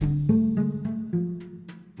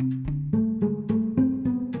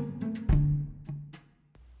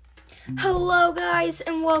guys,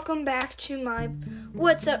 and welcome back to my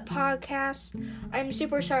What's Up podcast. I'm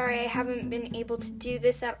super sorry I haven't been able to do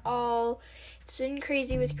this at all. It's been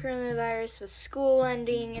crazy with coronavirus, with school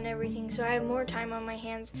ending and everything, so I have more time on my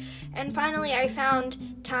hands. And finally, I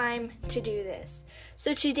found time to do this.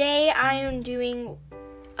 So today, I am doing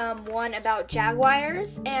one about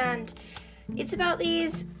jaguars, and it's about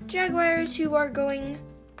these jaguars who are going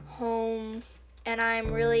home, and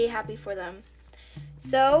I'm really happy for them.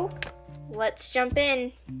 So, let's jump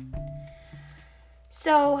in.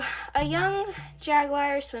 So, a young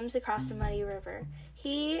jaguar swims across a muddy river.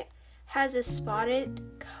 He has a spotted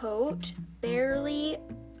coat barely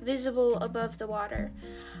visible above the water.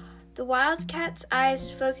 The wildcat's eyes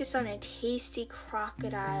focus on a tasty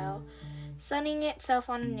crocodile sunning itself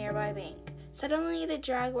on a nearby bank. Suddenly, the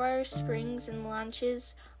jaguar springs and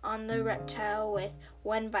launches on the reptile with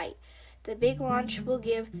one bite. The big launch will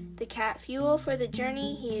give the cat fuel for the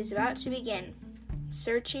journey he is about to begin,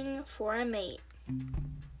 searching for a mate.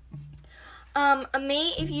 A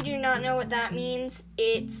mate, if you do not know what that means,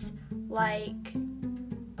 it's like,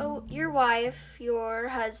 your wife, your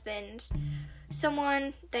husband,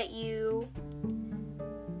 someone that you,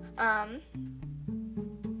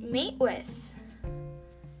 mate with.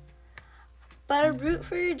 But a route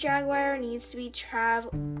for your jaguar needs to be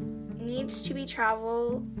traveled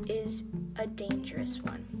is a dangerous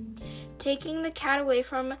one. Taking the cat away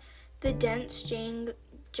from the dense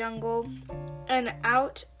jungle and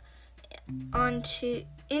out into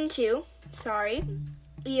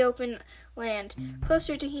the open land,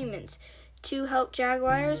 closer to humans. To help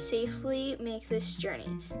jaguars safely make this journey,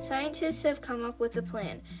 scientists have come up with a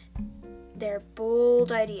plan. Their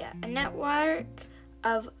bold idea: a network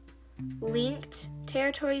of linked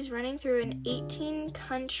territories running through 18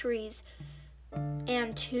 countries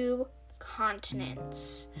and 2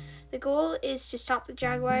 continents. The goal is to stop the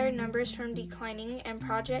jaguar numbers from declining and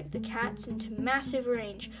project the cats into massive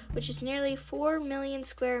range, which is nearly 4 million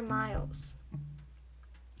square miles.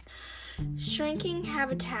 Shrinking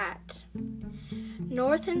habitat.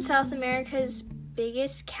 North and South America's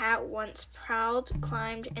biggest cat once prowled,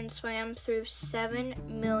 climbed, and swam through 7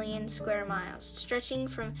 million square miles, stretching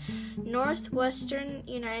from northwestern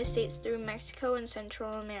United States through Mexico and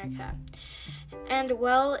Central America, and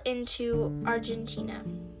well into Argentina.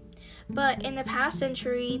 But in the past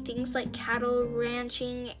century, things like cattle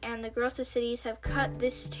ranching and the growth of cities have cut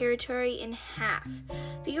this territory in half.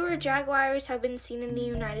 Fewer jaguars have been seen in the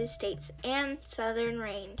United States, and Southern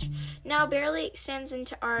Range now barely extends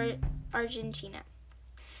into Argentina.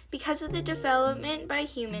 Because of the development by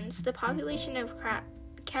humans, the population of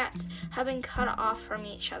cats have been cut off from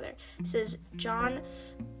each other, says John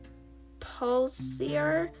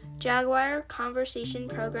Pulsier, Jaguar Conservation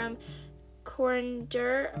Program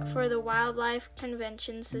Coordinator for the Wildlife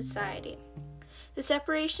Conservation Society. The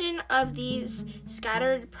separation of these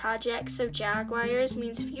scattered projects of jaguars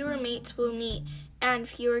means fewer mates will meet and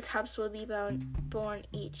fewer cubs will be born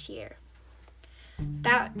each year.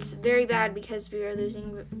 That's very bad because we are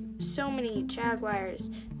losing so many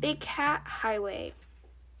jaguars. Big Cat Highway.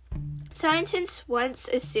 Scientists once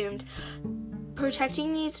assumed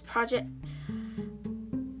protecting these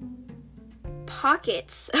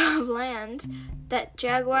pockets of land that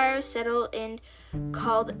jaguars settle in,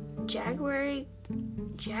 called Jaguar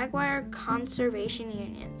Conservation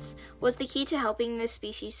Unions, was the key to helping this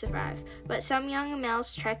species survive. But some young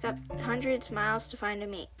males trek up hundreds of miles to find a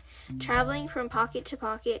mate. Traveling from pocket to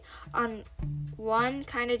pocket on one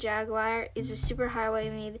kind of jaguar is a superhighway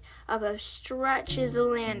made up of stretches of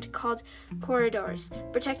land called corridors.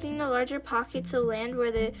 Protecting the larger pockets of land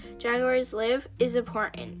where the jaguars live is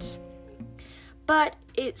important. But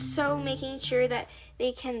it's so making sure that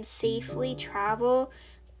they can safely travel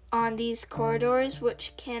on these corridors,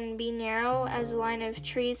 which can be narrow as a line of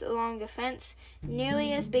trees along a fence,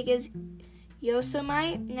 nearly as big as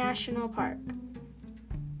Yosemite National Park.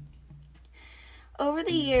 Over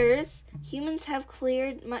the years, humans have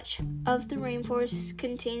cleared much of the rainforest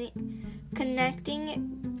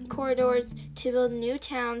connecting corridors to build new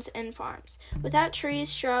towns and farms. Without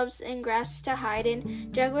trees, shrubs, and grass to hide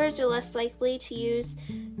in, jaguars are less likely to use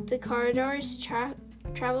the corridors,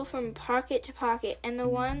 travel from pocket to pocket, and the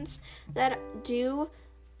ones that do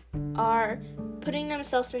are putting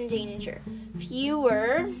themselves in danger.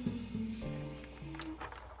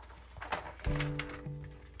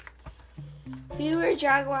 Fewer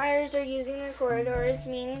jaguars are using the corridors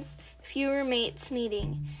means fewer mates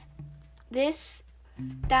meeting. This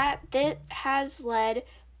has led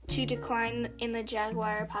to decline in the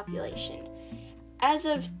jaguar population. As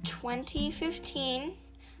of 2015,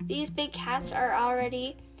 these big cats are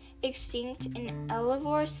already extinct in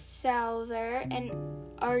Elevore, Salver, and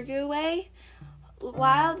Arguay.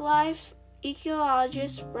 Wildlife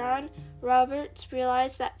ecologist Ron Roberts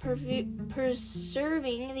realized that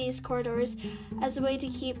preserving these corridors as a way to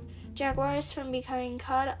keep jaguars from becoming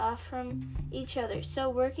cut off from each other. So,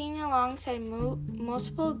 working alongside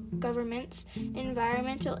multiple governments,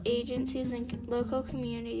 environmental agencies, and local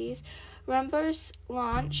communities, Roberts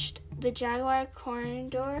launched the Jaguar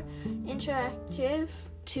Corridor Interactive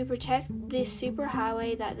to protect the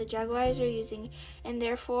superhighway that the jaguars are using, and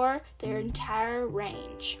therefore their entire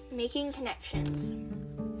range. Making connections.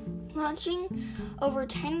 Launching over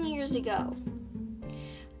 10 years ago,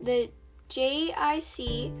 the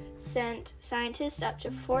JIC sent scientists up to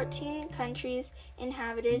 14 countries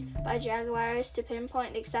inhabited by jaguars to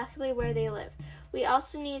pinpoint exactly where they live. We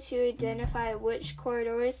also need to identify which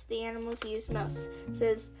corridors the animals use most,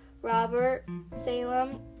 says Robert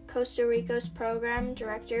Salem, Costa Rica's program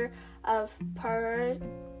director of Pan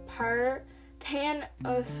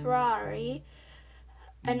Authority,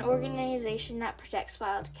 an organization that protects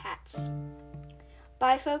wild cats.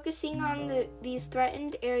 By focusing on these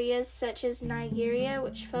threatened areas such as Nigeria,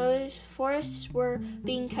 which forests were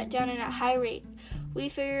being cut down at a high rate, we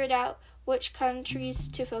figured out which countries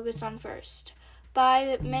to focus on first.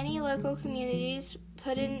 By many local communities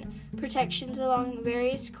put in protections along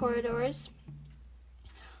various corridors,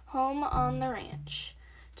 home on the ranch.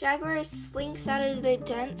 Jaguar slinks out of the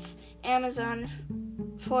dense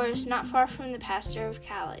Amazon forest not far from the pasture of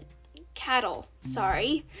cattle.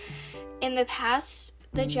 In the past,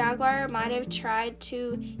 the jaguar might have tried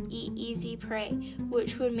to eat easy prey,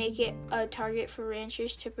 which would make it a target for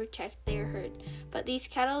ranchers to protect their herd. But these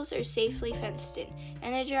cattle are safely fenced in,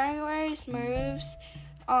 and the jaguar moves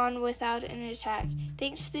on without an attack,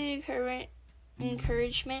 thanks to the current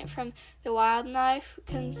encouragement from the Wildlife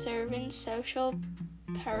Conservancy, Social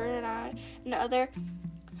Paradigm, and other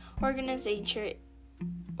organizations.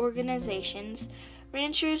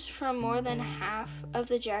 Ranchers from more than half of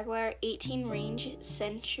the jaguar 18 range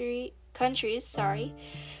countries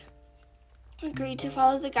agreed to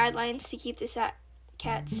follow the guidelines to keep the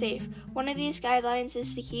cats safe. One of these guidelines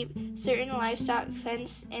is to keep certain livestock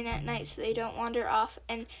fenced in at night so they don't wander off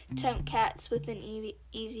and tempt cats with an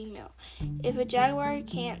easy meal. If a jaguar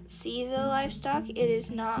can't see the livestock, it is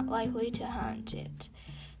not likely to hunt it,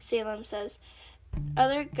 Salem says.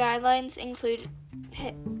 Other guidelines include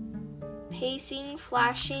pacing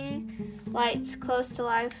flashing lights close to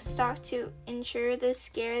livestock to ensure they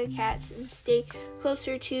scare the cats and stay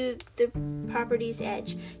closer to the property's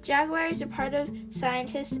edge. Jaguars are part of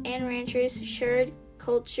scientists and ranchers' shared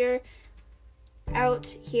culture out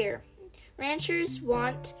here. Ranchers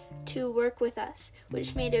want to work with us,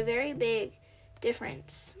 which made a very big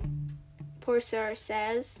difference, Porsar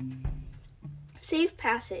says. Safe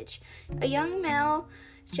passage. A young male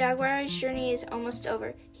jaguar's journey is almost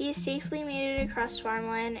over. He has safely made it across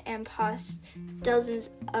farmland and past dozens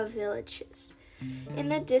of villages. In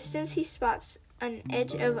the distance, he spots an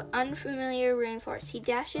edge of unfamiliar rainforest. He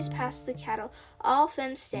dashes past the cattle, all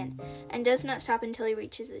fenced in, and does not stop until he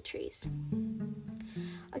reaches the trees.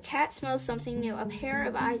 A cat smells something new. A pair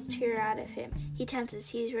of eyes peer out of him. He tenses.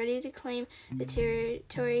 He is ready to claim the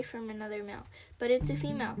territory from another male. But it's a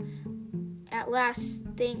female. At last,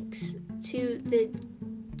 thanks to the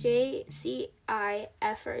JCI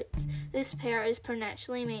efforts, this pair is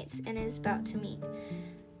preternaturally mates and is about to meet.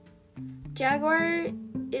 Jaguar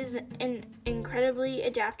is an incredibly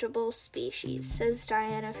adaptable species, says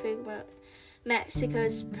Diana Figma,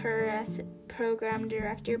 Mexico's program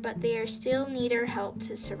director, but they still need our help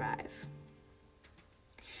to survive.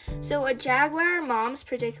 So, jaguar moms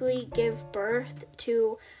particularly give birth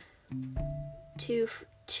to 2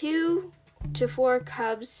 to 4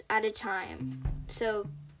 cubs at a time. So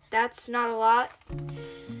that's not a lot.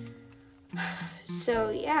 So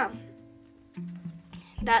yeah,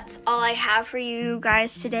 that's all I have for you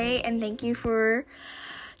guys today, and thank you for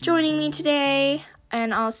joining me today,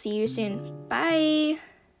 and I'll see you soon. Bye.